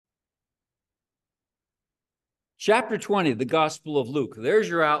Chapter 20, the Gospel of Luke. There's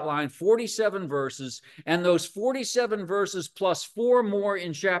your outline, 47 verses, and those 47 verses plus 4 more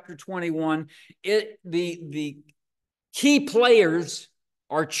in chapter 21, the key players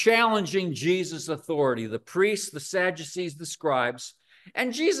are challenging Jesus' authority, the priests, the Sadducees, the scribes.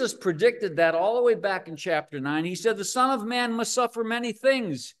 And Jesus predicted that all the way back in chapter 9. He said, the Son of Man must suffer many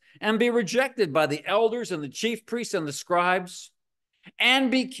things and be rejected by the elders and the chief priests and the scribes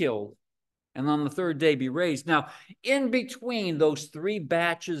and be killed, and on the third day be raised. Now, in between those 3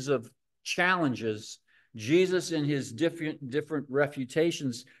 batches of challenges, Jesus in his different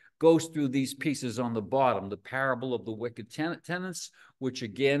refutations goes through these pieces on the bottom. The parable of the wicked tenants, which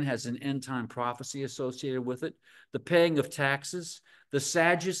again has an end-time prophecy associated with it. The paying of taxes. The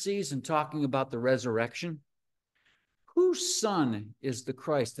Sadducees and talking about the resurrection. Whose son is the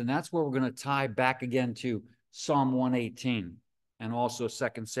Christ? And that's where we're going to tie back again to Psalm 118 and also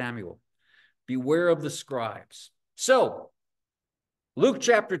 2 Samuel. Beware of the scribes. So, Luke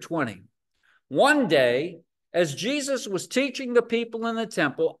chapter 20. One day, as Jesus was teaching the people in the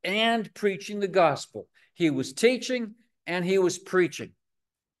temple and preaching the gospel, he was teaching and he was preaching.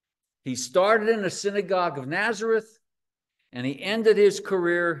 He started in the synagogue of Nazareth and he ended his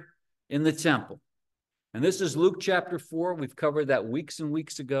career in the temple. And this is Luke chapter 4. We've covered that weeks and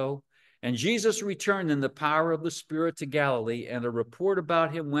weeks ago. And Jesus returned in the power of the Spirit to Galilee, and a report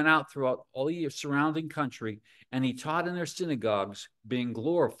about him went out throughout all the surrounding country, and he taught in their synagogues, being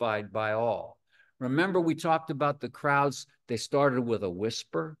glorified by all. Remember, we talked about the crowds. They started with a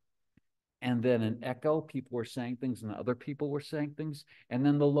whisper, and then an echo. People were saying things, and other people were saying things. And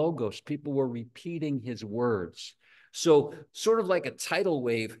then the logos. People were repeating his words. So sort of like a tidal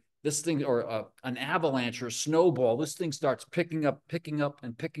wave, this thing, or an avalanche or a snowball, this thing starts picking up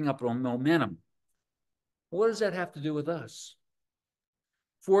on momentum. What does that have to do with us?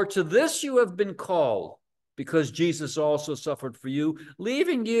 For to this you have been called, because Jesus also suffered for you,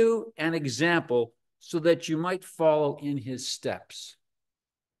 leaving you an example so that you might follow in his steps.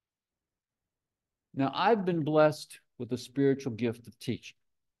 Now, I've been blessed with the spiritual gift of teaching.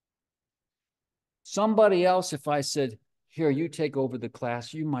 Somebody else, if I said, here, you take over the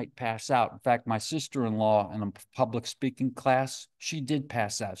class, you might pass out. In fact, my sister-in-law in a public speaking class, she did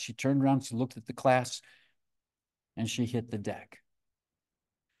pass out. She turned around, she looked at the class, and she hit the deck.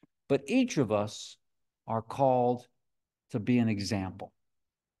 But each of us are called to be an example,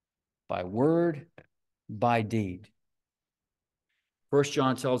 by word, by deed. 1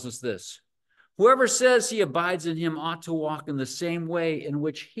 John tells us this: whoever says he abides in him ought to walk in the same way in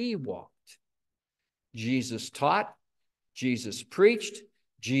which he walked. Jesus taught, Jesus preached,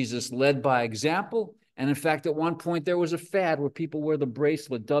 Jesus led by example. And in fact, at one point, there was a fad where people wear the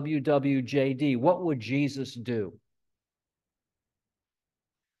bracelet, WWJD. What would Jesus do?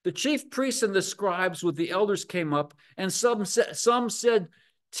 The chief priests and the scribes with the elders came up, and some said,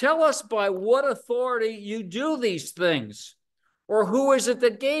 tell us by what authority you do these things, or who is it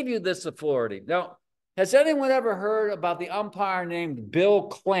that gave you this authority? Now, has anyone ever heard about the umpire named Bill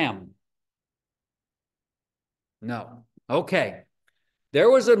Clem? No. Okay. There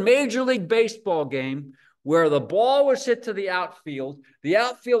was a Major League Baseball game where the ball was hit to the outfield. The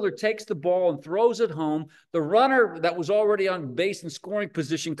outfielder takes the ball and throws it home. The runner that was already on base in scoring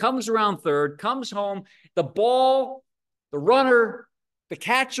position comes around third, comes home. The ball, the runner, the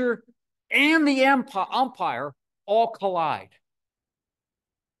catcher, and the umpire all collide.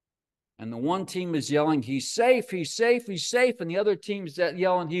 And the one team is yelling, he's safe, he's safe, he's safe. And the other team's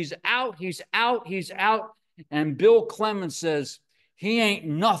yelling, he's out, he's out, he's out. And Bill Clemens says, he ain't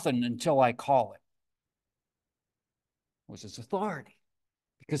nothing until I call it. It was his authority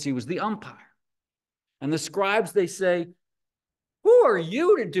because he was the umpire. And the scribes, they say, who are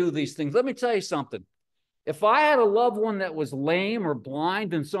you to do these things? Let me tell you something. If I had a loved one that was lame or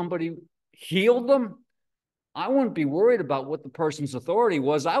blind and somebody healed them, I wouldn't be worried about what the person's authority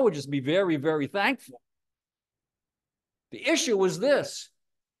was. I would just be very, very thankful. The issue was this: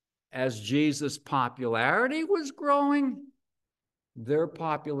 as Jesus' popularity was growing, their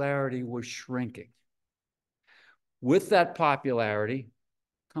popularity was shrinking. With that popularity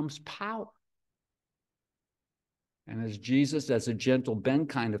comes power. And as Jesus, as a gentle Ben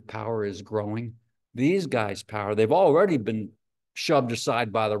kind of power is growing, these guys' power, they've already been shoved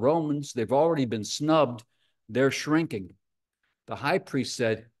aside by the Romans. They've already been snubbed. They're shrinking. The high priest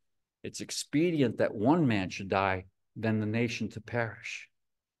said, it's expedient that one man should die than the nation to perish.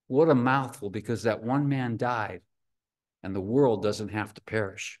 What a mouthful, because that one man died and the world doesn't have to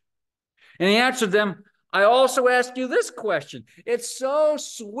perish. And he answered them, I also ask you this question. It's so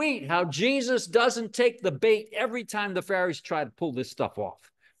sweet how Jesus doesn't take the bait every time the Pharisees try to pull this stuff off.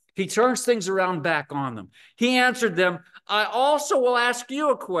 He turns things around back on them. He answered them, I also will ask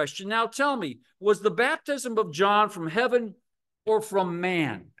you a question. Now tell me, was the baptism of John from heaven or from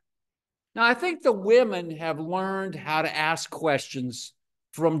man? Now, I think the women have learned how to ask questions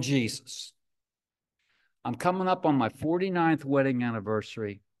from Jesus. I'm coming up on my 49th wedding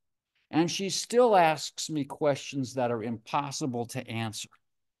anniversary, and she still asks me questions that are impossible to answer.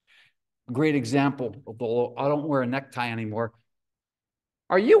 A great example, although I don't wear a necktie anymore.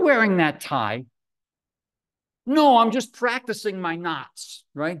 Are you wearing that tie? No, I'm just practicing my knots,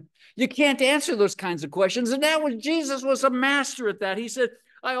 right? You can't answer those kinds of questions. And that was, Jesus was a master at that. He said,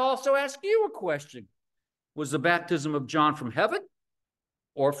 I also ask you a question. Was the baptism of John from heaven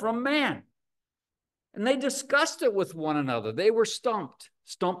or from man? And they discussed it with one another. They were stumped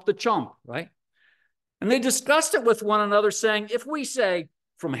the chump, right? And they discussed it with one another, saying, if we say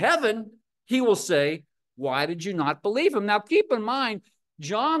from heaven, he will say, why did you not believe him? Now, keep in mind,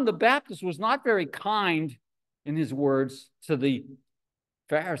 John the Baptist was not very kind in his words to the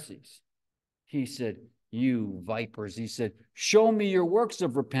Pharisees. He said, you vipers, he said, show me your works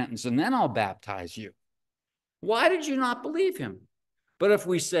of repentance and then I'll baptize you. Why did you not believe him? But if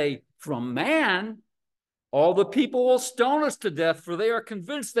we say from man, all the people will stone us to death, for they are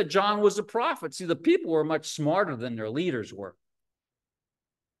convinced that John was a prophet. See, the people were much smarter than their leaders were.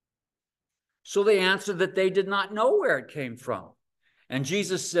 So they answered that they did not know where it came from. And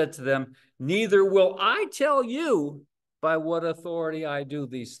Jesus said to them, neither will I tell you by what authority I do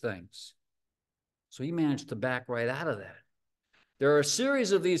these things. So he managed to back right out of that. There are a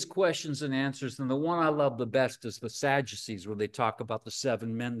series of these questions and answers, and the one I love the best is the Sadducees, where they talk about the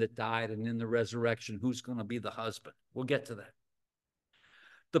 7 men that died, and in the resurrection, who's going to be the husband. We'll get to that.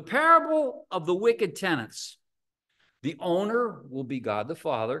 The parable of the wicked tenants. The owner will be God the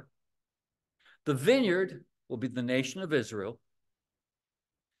Father. The vineyard will be the nation of Israel.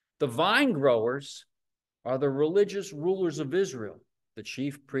 The vine growers are the religious rulers of Israel, the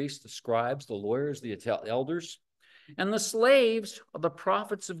chief priests, the scribes, the lawyers, the elders. And the slaves are the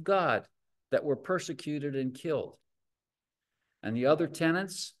prophets of God that were persecuted and killed. And the other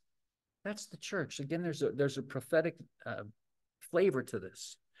tenants, that's the church. Again, there's a prophetic flavor to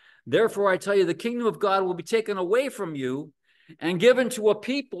this. Therefore, I tell you, the kingdom of God will be taken away from you and given to a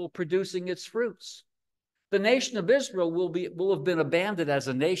people producing its fruits. The nation of Israel will have been abandoned as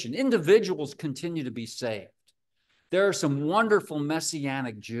a nation. Individuals continue to be saved. There are some wonderful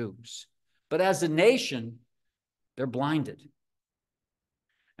Messianic Jews, but as a nation, they're blinded.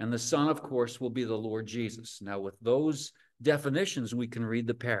 And the Son, of course, will be the Lord Jesus. Now, with those definitions, we can read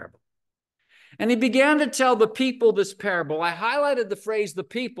the parable. And he began to tell the people this parable. I highlighted the phrase the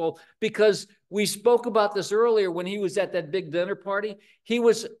people because we spoke about this earlier when he was at that big dinner party. He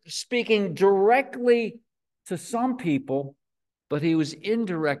was speaking directly to some people, but he was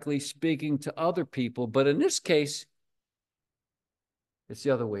indirectly speaking to other people. But in this case, it's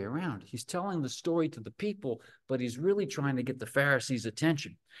the other way around. He's telling the story to the people, but he's really trying to get the Pharisees'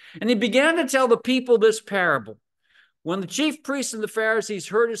 attention. And he began to tell the people this parable. When the chief priests and the Pharisees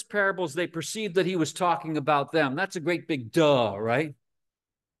heard his parables, they perceived that he was talking about them. That's a great big duh, right?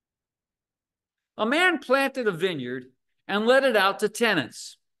 A man planted a vineyard and let it out to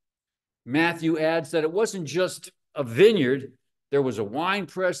tenants. Matthew adds that it wasn't just a vineyard. There was a wine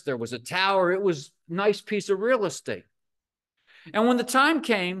press, there was a tower. It was a nice piece of real estate. And when the time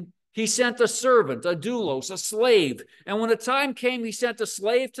came, he sent a servant, a doulos, a slave. And when the time came, he sent a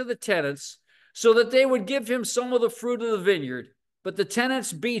slave to the tenants so that they would give him some of the fruit of the vineyard. But the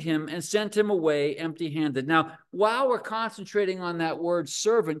tenants beat him and sent him away empty-handed. Now, while we're concentrating on that word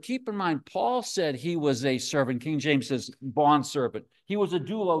servant, keep in mind, Paul said he was a servant. King James says bondservant. He was a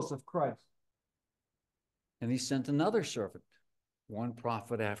doulos of Christ. And he sent another servant, one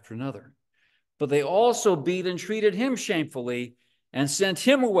prophet after another. But they also beat and treated him shamefully and sent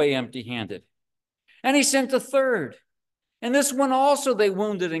him away empty-handed. And he sent a third. And this one also they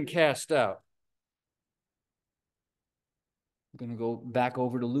wounded and cast out. I'm going to go back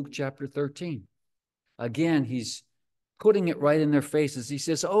over to Luke chapter 13. Again, he's putting it right in their faces. He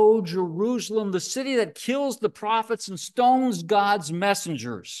says, "Oh, Jerusalem, the city that kills the prophets and stones God's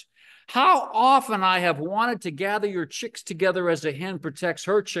messengers. How often I have wanted to gather your chicks together as a hen protects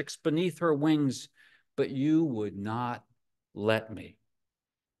her chicks beneath her wings, but you would not let me."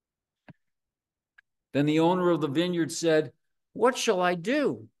 Then the owner of the vineyard said, "What shall I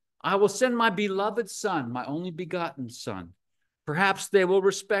do? I will send my beloved son, my only begotten son. Perhaps they will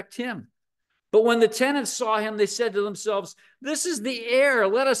respect him." But when the tenants saw him, they said to themselves, "This is the heir.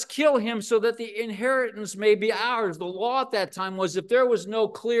 Let us kill him so that the inheritance may be ours." The law at that time was if there was no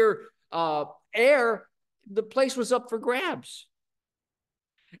clear heir, the place was up for grabs.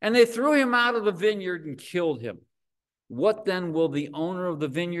 And they threw him out of the vineyard and killed him. What then will the owner of the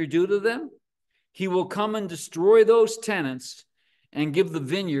vineyard do to them? He will come and destroy those tenants and give the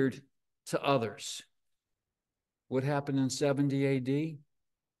vineyard to others. What happened in 70 AD?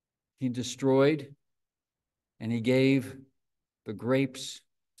 He destroyed and he gave the grapes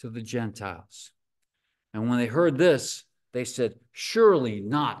to the Gentiles. And when they heard this, they said, surely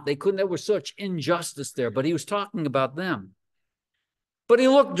not. They couldn't, there was such injustice there, but he was talking about them. But he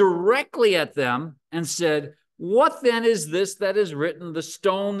looked directly at them and said, what then is this that is written? The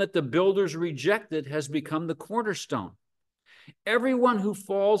stone that the builders rejected has become the cornerstone. Everyone who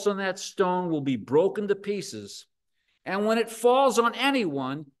falls on that stone will be broken to pieces, and when it falls on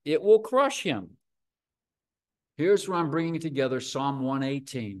anyone, it will crush him. Here's where I'm bringing together Psalm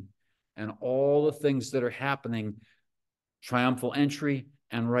 118 and all the things that are happening, triumphal entry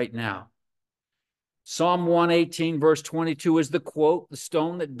and right now. Psalm 118, verse 22 is the quote, the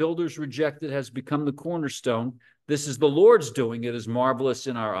stone that builders rejected has become the cornerstone. This is the Lord's doing. It is marvelous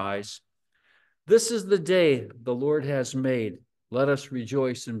in our eyes. This is the day the Lord has made. Let us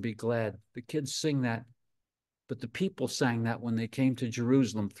rejoice and be glad. The kids sing that, but the people sang that when they came to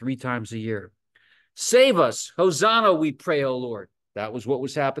Jerusalem 3 times a year. Save us, Hosanna, we pray, O Lord. That was what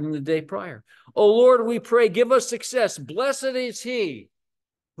was happening the day prior. O Lord, we pray, give us success. Blessed is he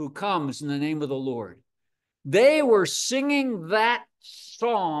who comes in the name of the Lord. They were singing that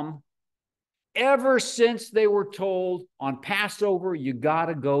psalm ever since they were told on Passover, you got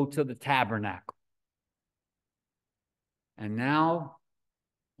to go to the tabernacle. And now,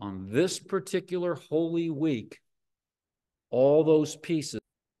 on this particular Holy Week, all those pieces.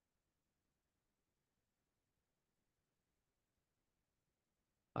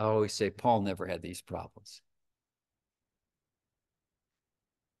 I always say Paul never had these problems.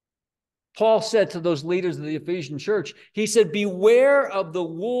 Paul said to those leaders of the Ephesian church, he said, beware of the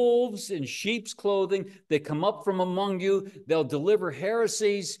wolves in sheep's clothing. They come up from among you. They'll deliver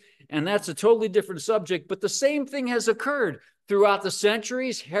heresies. And that's a totally different subject. But the same thing has occurred throughout the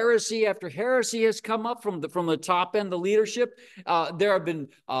centuries. Heresy after heresy has come up from the top end, the leadership. There have been,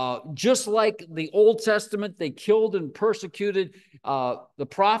 just like the Old Testament, they killed and persecuted the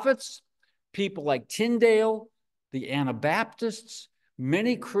prophets, people like Tyndale, the Anabaptists.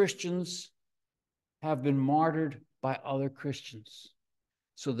 Many Christians have been martyred by other Christians.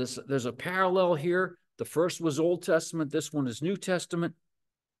 So there's a parallel here. The first was Old Testament. This one is New Testament.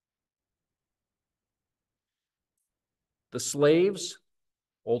 The slaves,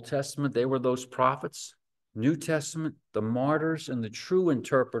 Old Testament, they were those prophets. New Testament, the martyrs and the true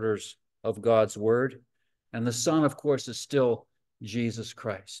interpreters of God's word. And the Son, of course, is still Jesus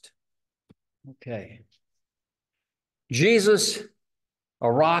Christ. Okay. Jesus,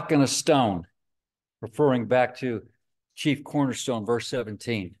 a rock and a stone, referring back to chief cornerstone, verse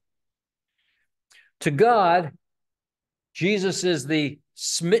 17. To God, Jesus is the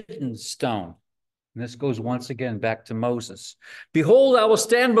smitten stone. And this goes once again back to Moses. Behold, I will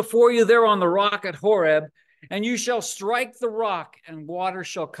stand before you there on the rock at Horeb, and you shall strike the rock, and water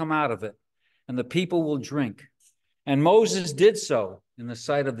shall come out of it, and the people will drink. And Moses did so in the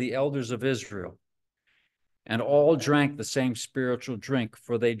sight of the elders of Israel. And all drank the same spiritual drink,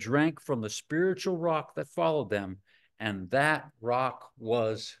 for they drank from the spiritual rock that followed them, and that rock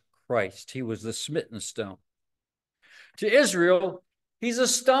was Christ. He was the smitten stone. To Israel, he's a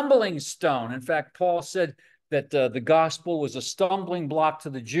stumbling stone. In fact, Paul said that the gospel was a stumbling block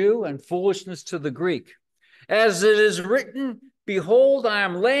to the Jew and foolishness to the Greek. As it is written, behold, I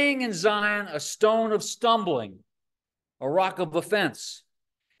am laying in Zion a stone of stumbling, a rock of offense,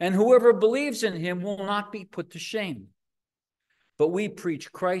 and whoever believes in him will not be put to shame. But we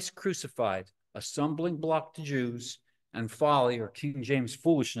preach Christ crucified, a stumbling block to Jews, and folly, or King James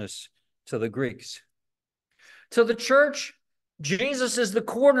foolishness, to the Greeks. To the church, Jesus is the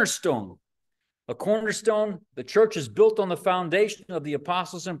cornerstone. A cornerstone, the church is built on the foundation of the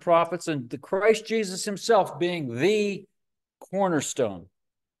apostles and prophets, and the Christ Jesus himself being the cornerstone.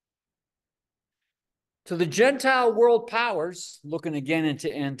 To the Gentile world powers, looking again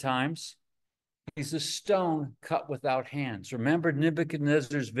into end times, he's a stone cut without hands. Remember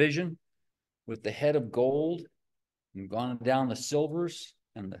Nebuchadnezzar's vision with the head of gold and gone down the silvers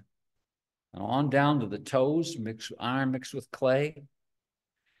and on down to the toes, iron mixed with clay.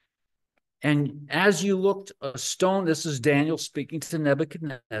 And as you looked, a stone, this is Daniel speaking to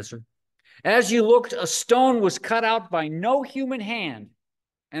Nebuchadnezzar. As you looked, a stone was cut out by no human hand,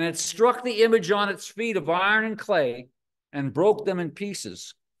 and it struck the image on its feet of iron and clay and broke them in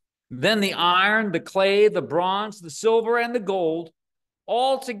pieces. Then the iron, the clay, the bronze, the silver, and the gold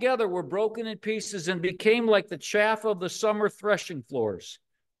all together were broken in pieces and became like the chaff of the summer threshing floors.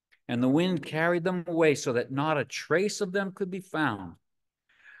 and the wind carried them away so that not a trace of them could be found.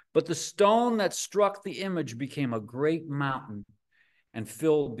 But the stone that struck the image became a great mountain and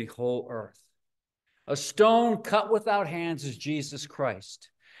filled the whole earth. A stone cut without hands is Jesus Christ.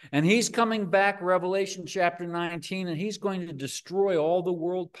 And he's coming back, Revelation chapter 19, and he's going to destroy all the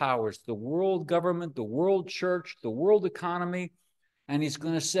world powers, the world government, the world church, the world economy, and he's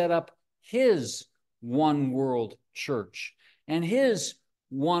going to set up his one world church and his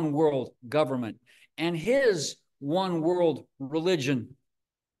one world government and his one world religion,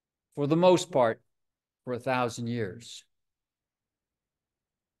 for the most part, for 1,000 years.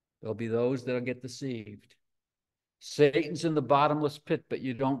 There'll be those that'll get deceived. Satan's in the bottomless pit, but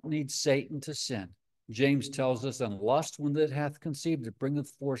you don't need Satan to sin. James tells us, and lust, when it hath conceived, it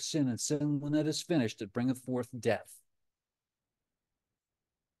bringeth forth sin, and sin, when it is finished, it bringeth forth death.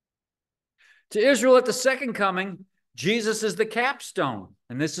 To Israel at the second coming, Jesus is the capstone.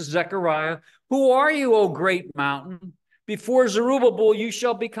 And this is Zechariah. Who are you, O great mountain? Before Zerubbabel, you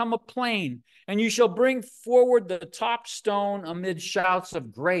shall become a plain, and you shall bring forward the top stone amid shouts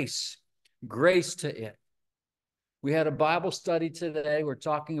of grace, grace to it. We had a Bible study today. We're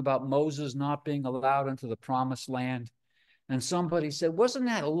talking about Moses not being allowed into the promised land. And somebody said, wasn't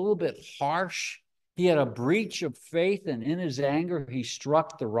that a little bit harsh? He had a breach of faith, and in his anger, he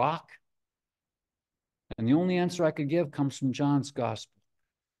struck the rock. And the only answer I could give comes from John's gospel.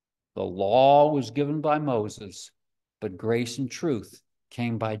 The law was given by Moses, but grace and truth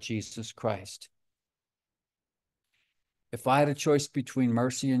came by Jesus Christ. If I had a choice between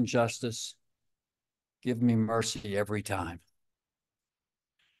mercy and justice, give me mercy every time.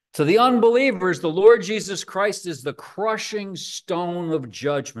 To the unbelievers, the Lord Jesus Christ is the crushing stone of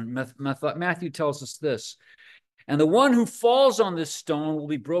judgment. Matthew tells us this. And the one who falls on this stone will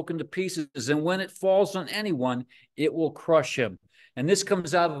be broken to pieces, and when it falls on anyone, it will crush him. And this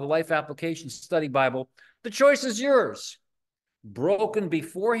comes out of the Life Application Study Bible. The choice is yours. Broken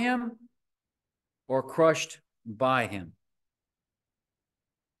before him or crushed by him.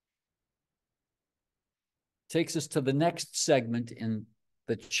 Takes us to the next segment in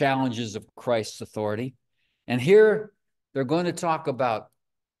the challenges of Christ's authority. And here they're going to talk about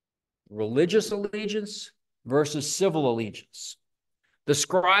religious allegiance versus civil allegiance. The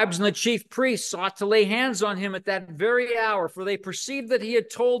scribes and the chief priests sought to lay hands on him at that very hour, for they perceived that he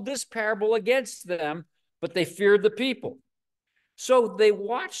had told this parable against them, but they feared the people. So they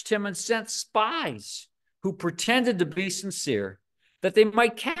watched him and sent spies who pretended to be sincere, that they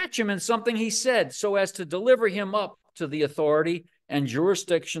might catch him in something he said, so as to deliver him up to the authority and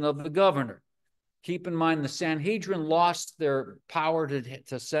jurisdiction of the governor. Keep in mind, the Sanhedrin lost their power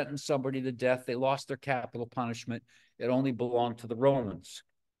to sentence somebody to death. They lost their capital punishment. It only belonged to the Romans.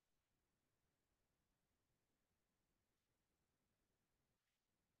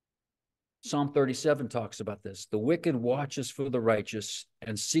 Psalm 37 talks about this. The wicked watches for the righteous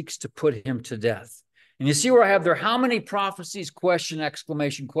and seeks to put him to death. And you see where I have there, how many prophecies, question,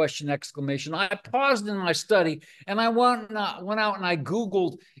 exclamation, question, exclamation. I paused in my study and I went out and I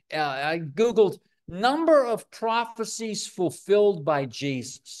Googled number of prophecies fulfilled by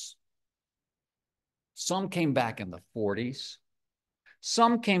Jesus. Some came back in the 40s.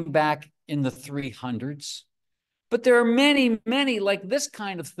 Some came back in the 300s. But there are many, many like this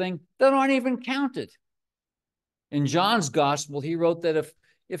kind of thing that aren't even counted. In John's gospel, he wrote that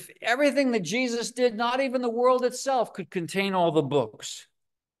if everything that Jesus did, not even the world itself, could contain all the books.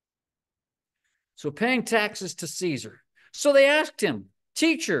 So paying taxes to Caesar. So they asked him,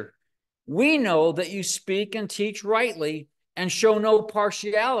 Teacher, we know that you speak and teach rightly and show no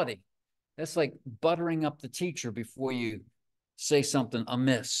partiality. That's like buttering up the teacher before you say something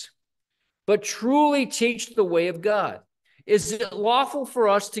amiss. But truly teach the way of God. Is it lawful for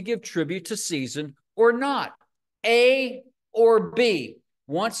us to give tribute to Caesar or not? A or B?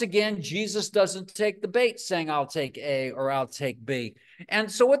 Once again, Jesus doesn't take the bait saying, I'll take A or I'll take B. And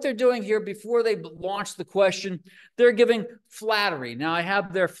so what they're doing here before they launch the question, they're giving flattery. Now I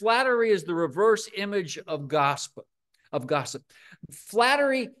have their flattery is the reverse image of gossip.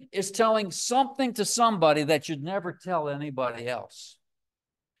 Flattery is telling something to somebody that you'd never tell anybody else.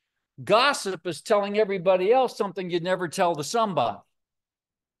 Gossip is telling everybody else something you'd never tell to somebody.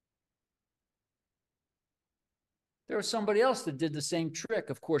 There was somebody else that did the same trick.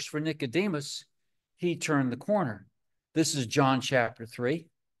 Of course, for Nicodemus, he turned the corner. This is John chapter 3.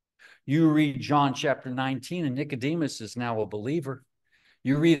 You read John chapter 19, and Nicodemus is now a believer.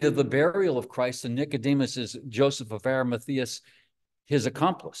 You read of the burial of Christ, and Nicodemus is Joseph of Arimathea, his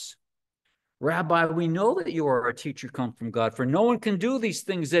accomplice. Rabbi, we know that you are a teacher come from God, for no one can do these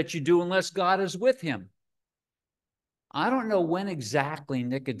things that you do unless God is with him. I don't know when exactly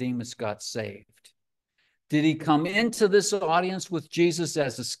Nicodemus got saved. Did he come into this audience with Jesus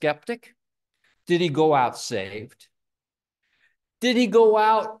as a skeptic? Did he go out saved? Did he go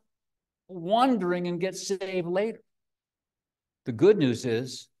out wondering and get saved later? The good news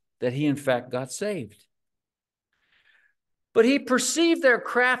is that he, in fact, got saved. But he perceived their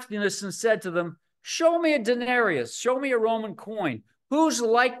craftiness and said to them, "Show me a denarius, show me a Roman coin. Whose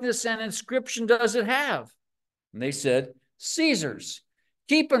likeness and inscription does it have?" And they said, "Caesar's."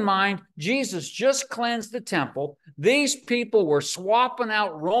 Keep in mind, Jesus just cleansed the temple. These people were swapping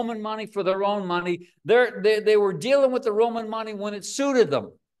out Roman money for their own money. They were dealing with the Roman money when it suited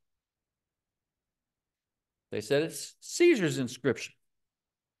them. They said, "It's Caesar's inscription."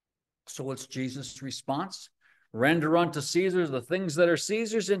 So what's Jesus' response? "Render unto Caesar the things that are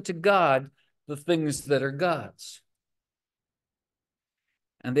Caesar's, and to God the things that are God's."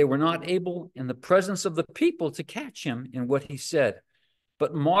 And they were not able in the presence of the people to catch him in what he said.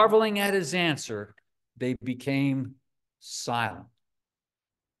 But marveling at his answer, they became silent.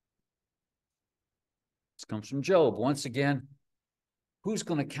 This comes from Job. Once again, who's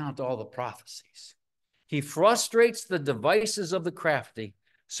going to count all the prophecies? He frustrates the devices of the crafty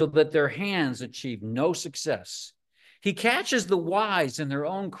so that their hands achieve no success. He catches the wise in their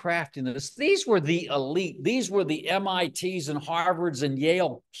own craftiness. These were the elite. These were the MITs and Harvards and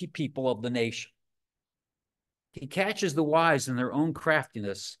Yale people of the nation. He catches the wise in their own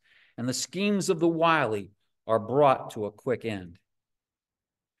craftiness, and the schemes of the wily are brought to a quick end.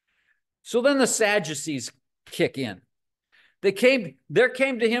 So then the Sadducees kick in. There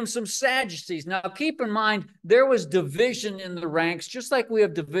came to him some Sadducees. Now, keep in mind, there was division in the ranks, just like we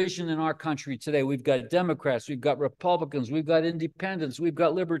have division in our country today. We've got Democrats, we've got Republicans, we've got independents, we've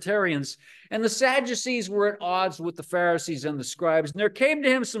got libertarians. And the Sadducees were at odds with the Pharisees and the scribes. And there came to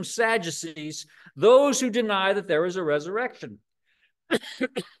him some Sadducees, those who deny that there is a resurrection.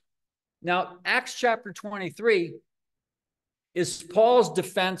 Now, Acts chapter 23 is Paul's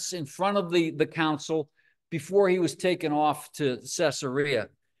defense in front of the council before he was taken off to Caesarea.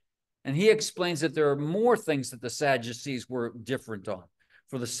 And he explains that there are more things that the Sadducees were different on.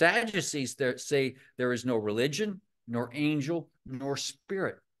 For the Sadducees say there is no religion, nor angel, nor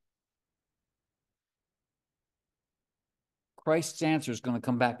spirit. Christ's answer is going to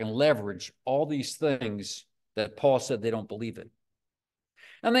come back and leverage all these things that Paul said they don't believe in.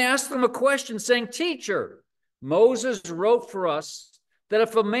 And they asked them a question saying, "Teacher, Moses wrote for us that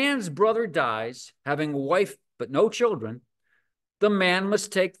if a man's brother dies, having a wife but no children, the man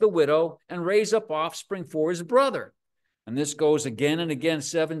must take the widow and raise up offspring for his brother." And this goes again and again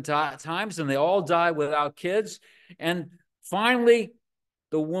 7 times, and they all die without kids. And finally,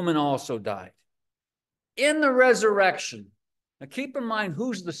 the woman also died. In the resurrection, now keep in mind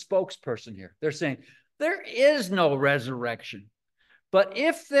who's the spokesperson here. They're saying there is no resurrection. But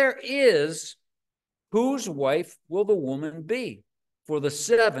if there is, whose wife will the woman be? For the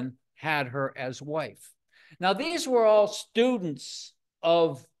 7 had her as wife. Now, these were all students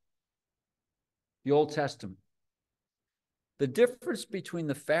of the Old Testament. The difference between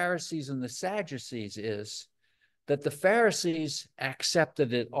the Pharisees and the Sadducees is that the Pharisees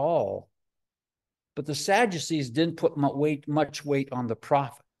accepted it all, but the Sadducees didn't put much weight on the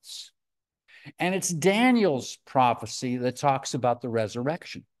prophets. And it's Daniel's prophecy that talks about the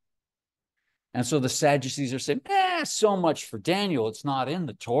resurrection. And so the Sadducees are saying, so much for Daniel. It's not in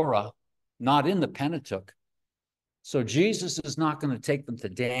the Torah, not in the Pentateuch. So Jesus is not going to take them to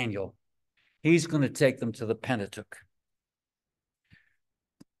Daniel. He's going to take them to the Pentateuch.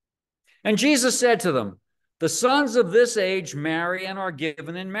 And Jesus said to them, "The sons of this age marry and are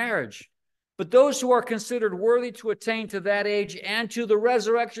given in marriage. But those who are considered worthy to attain to that age and to the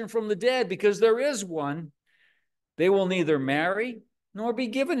resurrection from the dead, because there is one, they will neither marry nor be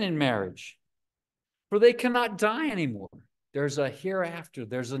given in marriage. For they cannot die anymore. There's a hereafter.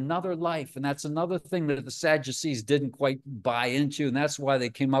 There's another life." And that's another thing that the Sadducees didn't quite buy into. And that's why they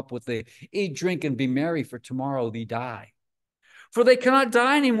came up with the eat, drink, and be merry, for tomorrow they die. For they cannot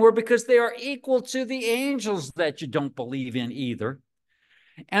die anymore because they are equal to the angels that you don't believe in either,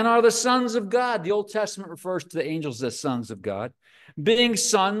 and are the sons of God. The Old Testament refers to the angels as sons of God, being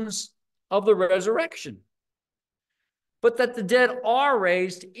sons of the resurrection. But that the dead are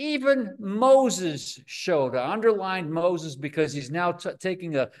raised, even Moses showed. I underlined Moses because he's now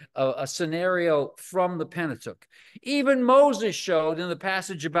taking a scenario from the Pentateuch. Even Moses showed in the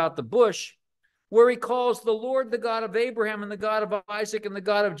passage about the bush, where he calls the Lord the God of Abraham and the God of Isaac and the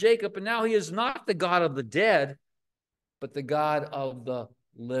God of Jacob. And now he is not the God of the dead, but the God of the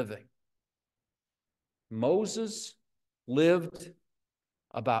living. Moses lived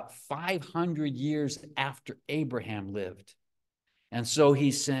about 500 years after Abraham lived. And so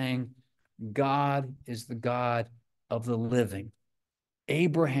he's saying, God is the God of the living.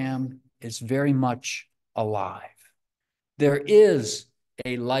 Abraham is very much alive. There is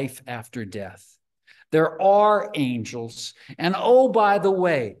a life after death. There are angels. And oh, by the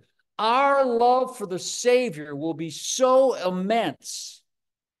way, our love for the Savior will be so immense,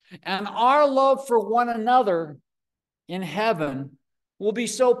 and our love for one another in heaven will be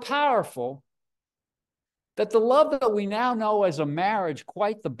so powerful that the love that we now know as a marriage,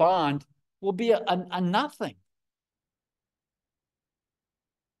 quite the bond, will be a nothing.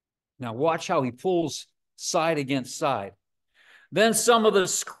 Now watch how he pulls side against side. Then some of the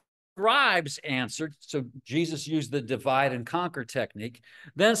scribes answered. So Jesus used the divide and conquer technique.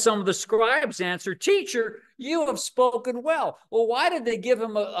 Then some of the scribes answered, "Teacher, you have spoken well." Well, why did they give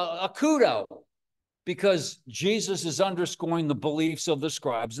him a kudo? Because Jesus is underscoring the beliefs of the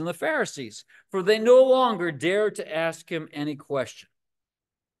scribes and the Pharisees, for they no longer dared to ask him any question.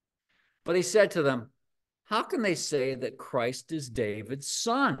 But he said to them, "How can they say that Christ is David's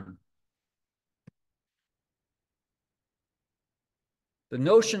son?" The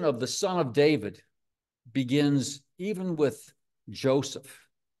notion of the son of David begins even with Joseph,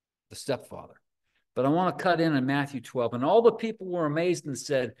 the stepfather. But I want to cut in Matthew 12. And all the people were amazed and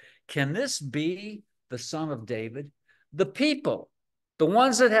said, "Can this be the son of David?" The people, the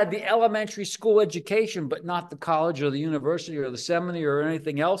ones that had the elementary school education, but not the college or the university or the seminary or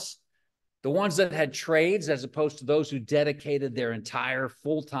anything else, the ones that had trades as opposed to those who dedicated their entire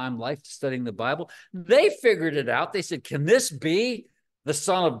full-time life to studying the Bible, they figured it out. They said, "Can this be the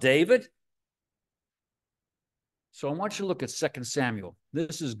son of David?" So I want you to look at 2 Samuel.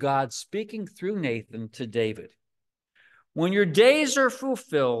 This is God speaking through Nathan to David. "When your days are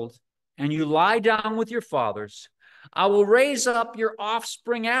fulfilled and you lie down with your fathers, I will raise up your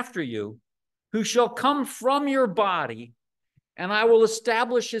offspring after you, who shall come from your body, and I will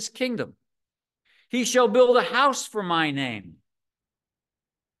establish his kingdom. He shall build a house for my name."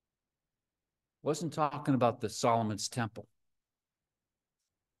 Wasn't talking about the Solomon's temple.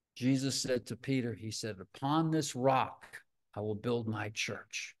 Jesus said to Peter, he said, "Upon this rock I will build my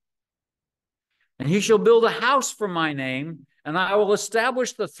church. And he shall build a house for my name, and I will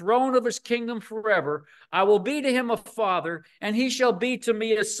establish the throne of his kingdom forever. I will be to him a father, and he shall be to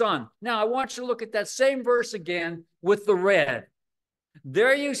me a son." Now, I want you to look at that same verse again with the red.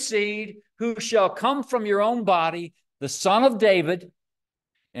 "There you see who shall come from your own body, the son of David.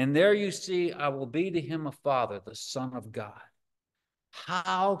 And there you see, I will be to him a father, the Son of God."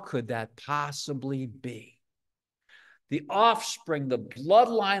 How could that possibly be? The offspring, the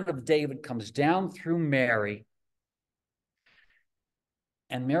bloodline of David comes down through Mary,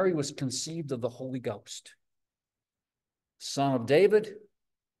 and Mary was conceived of the Holy Ghost. Son of David,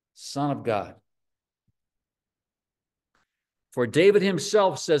 Son of God. For David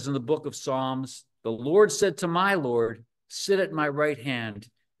himself says in the book of Psalms, "The Lord said to my Lord, sit at my right hand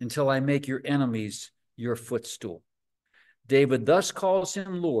until I make your enemies your footstool." David thus calls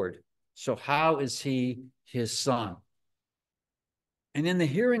him Lord. So how is he his son? And in the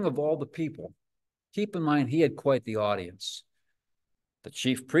hearing of all the people, keep in mind, he had quite the audience. The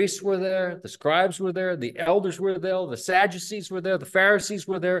chief priests were there, the scribes were there, the elders were there, the Sadducees were there, the Pharisees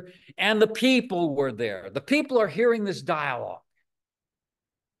were there, and the people were there. The people are hearing this dialogue.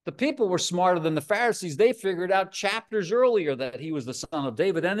 The people were smarter than the Pharisees. They figured out chapters earlier that he was the son of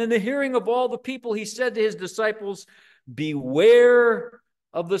David. And in the hearing of all the people, he said to his disciples, "Beware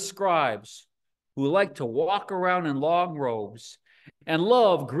of the scribes who like to walk around in long robes and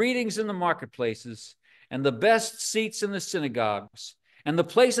love greetings in the marketplaces and the best seats in the synagogues and the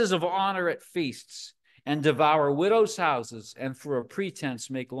places of honor at feasts, and devour widows' houses, and for a pretense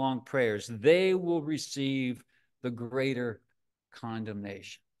make long prayers. They will receive the greater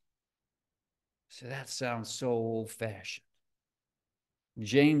condemnation." So that sounds so old-fashioned.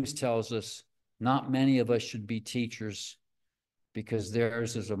 James tells us not many of us should be teachers because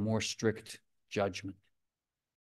theirs is a more strict judgment.